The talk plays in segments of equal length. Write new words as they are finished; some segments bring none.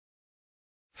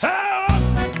Hello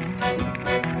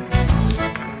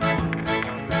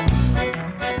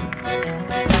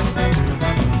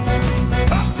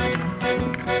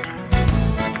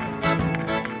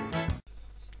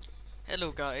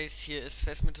guys, here is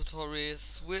Fesme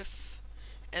Tutorials with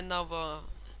another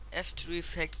After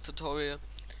Effects tutorial.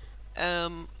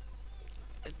 Um,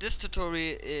 this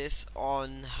tutorial is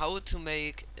on how to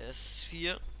make a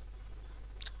sphere.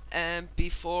 And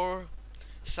before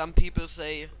some people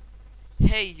say,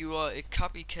 "Hey, you are a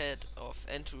copycat of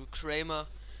Andrew Kramer,"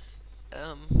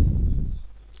 I'm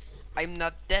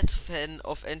not that fan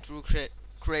of Andrew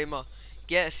Kramer.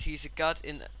 Yes, he's a god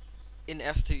in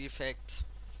After Effects,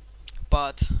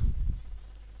 but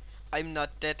I'm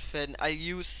not that fan. I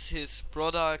use his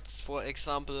products, for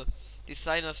example,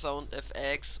 Designer Sound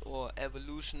FX or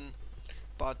Evolution,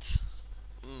 but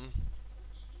mm,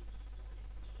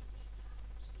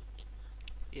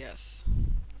 yes.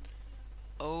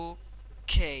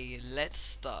 Okay, let's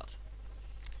start.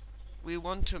 We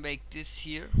want to make this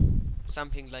here,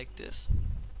 something like this.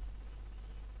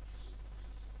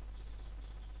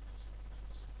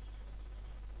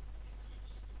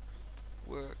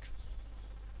 Work.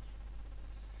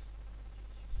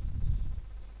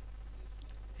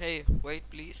 Hey, wait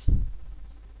please.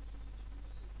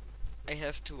 I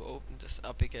have to open this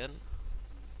up again.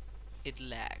 It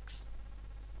lags.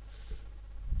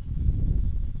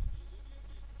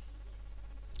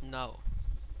 Now.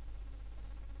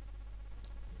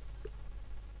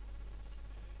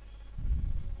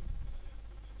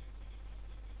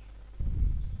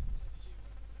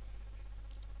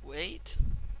 Wait.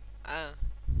 Ah,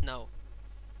 no.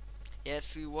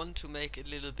 Yes, we want to make a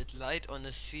little bit light on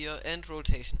a sphere and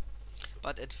rotation.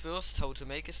 But at first, how to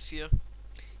make a sphere.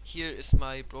 Here is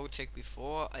my project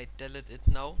before, I delete it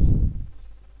now.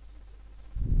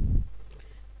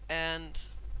 And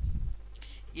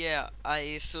yeah,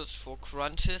 I searched for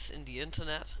crunches in the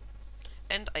internet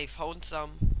and I found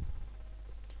some.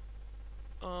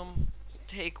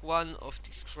 Take one of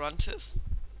these crunches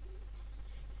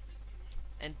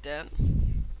and then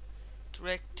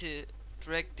drag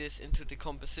this into the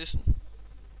composition,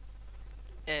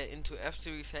 into After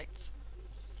Effects.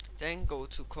 Then go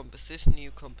to composition,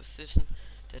 new composition,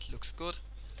 that looks good.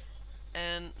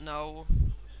 And now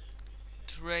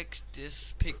drag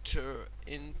this picture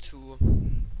into,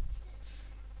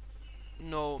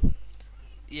 no,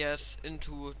 yes,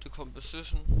 into the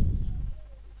composition.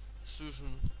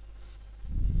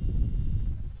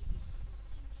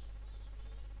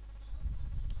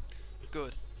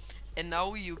 Good. And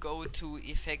now you go to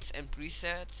effects and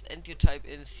presets and you type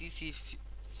in CC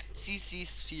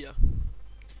sphere.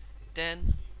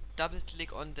 Then double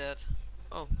click on that.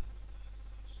 Oh,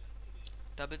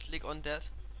 double click on that.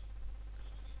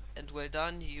 And well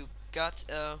done, you got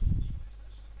a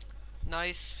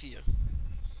nice sphere.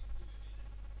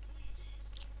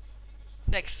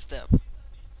 Next step.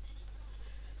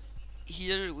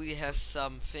 Here we have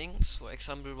some things, for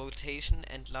example rotation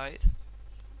and light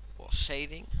or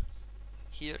shading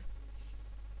here.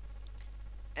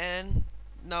 And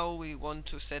now we want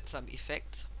to set some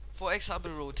effects. For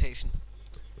example rotation.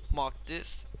 Mark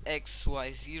this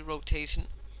XYZ rotation.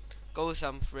 Go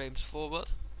some frames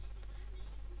forward.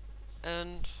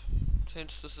 And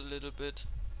change this a little bit.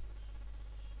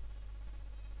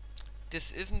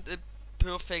 This isn't a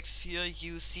perfect sphere,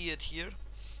 you see it here.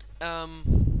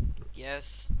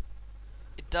 Yes,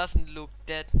 it doesn't look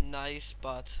that nice,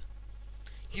 but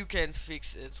you can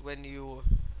fix it when you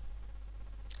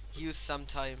use some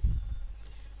time.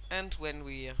 And when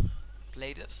we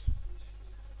play this,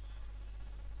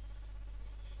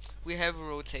 we have a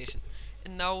rotation.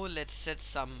 And now let's set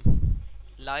some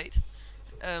light.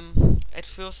 At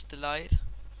first the light,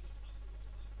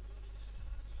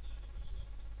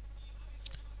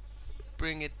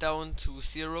 bring it down to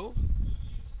 0.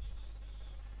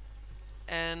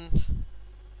 And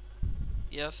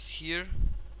yes, here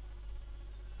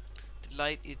the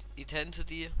light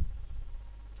intensity,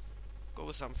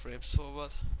 go some frames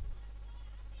forward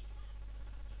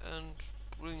and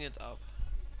bring it up.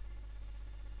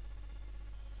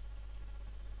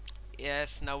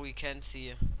 Yes, now we can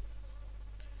see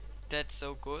that's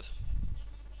so good,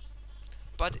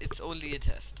 but it's only a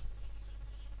test.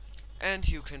 And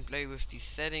you can play with these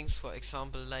settings, for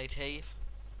example light haze.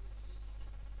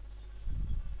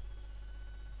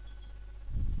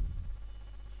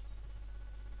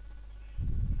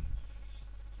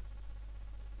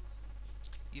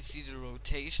 You see the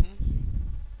rotation,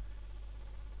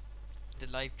 the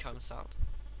light comes up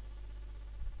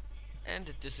and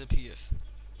it disappears.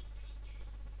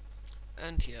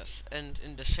 And yes, and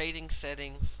in the shading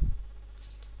settings,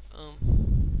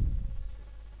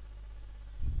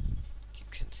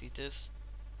 see this.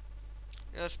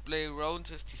 Just play around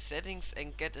with the settings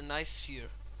and get a nice sphere.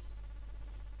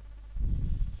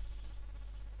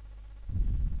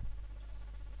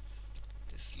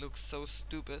 This looks so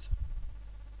stupid.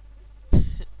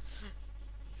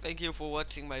 Thank you for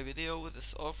watching my video. This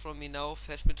is all from me now,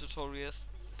 Phasmid Tutorials.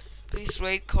 Please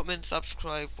rate, comment,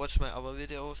 subscribe, watch my other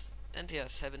videos, and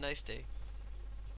yes, have a nice day.